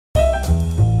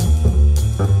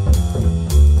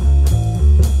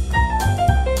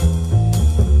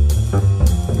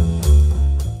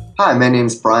Hi, my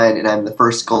name's Bryan, and I'm the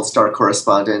first Goldstar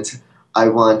Correspondent. I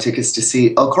won tickets to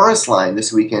see A Chorus Line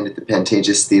this weekend at the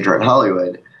Pantages Theatre in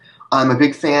Hollywood. I'm a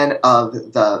big fan of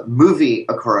the movie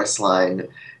A Chorus Line.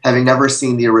 Having never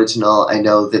seen the original, I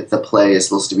know that the play is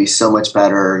supposed to be so much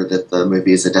better, that the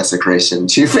movie is a desecration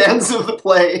to fans of the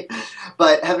play.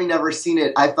 But having never seen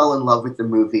it, I fell in love with the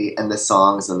movie and the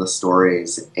songs and the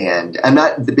stories. And I'm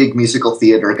not the big musical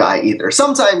theater guy either.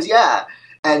 Sometimes, yeah.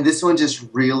 And this one just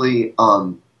really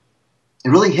it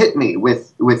really hit me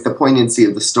with the poignancy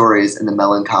of the stories and the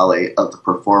melancholy of the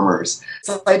performers.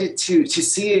 So I decided to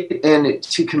see it and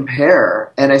to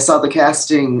compare, and I saw the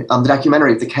casting, the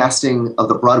documentary, the casting of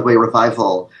the Broadway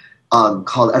revival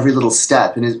called Every Little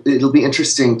Step, and it'll be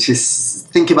interesting to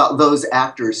think about those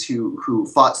actors who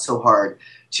fought so hard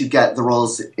to get the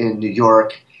roles in New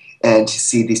York and to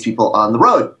see these people on the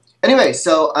road. Anyway,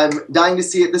 so I'm dying to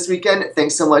see it this weekend.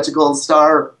 Thanks so much, Gold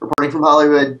Star, reporting from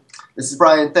Hollywood. This is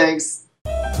Bryan. Thanks.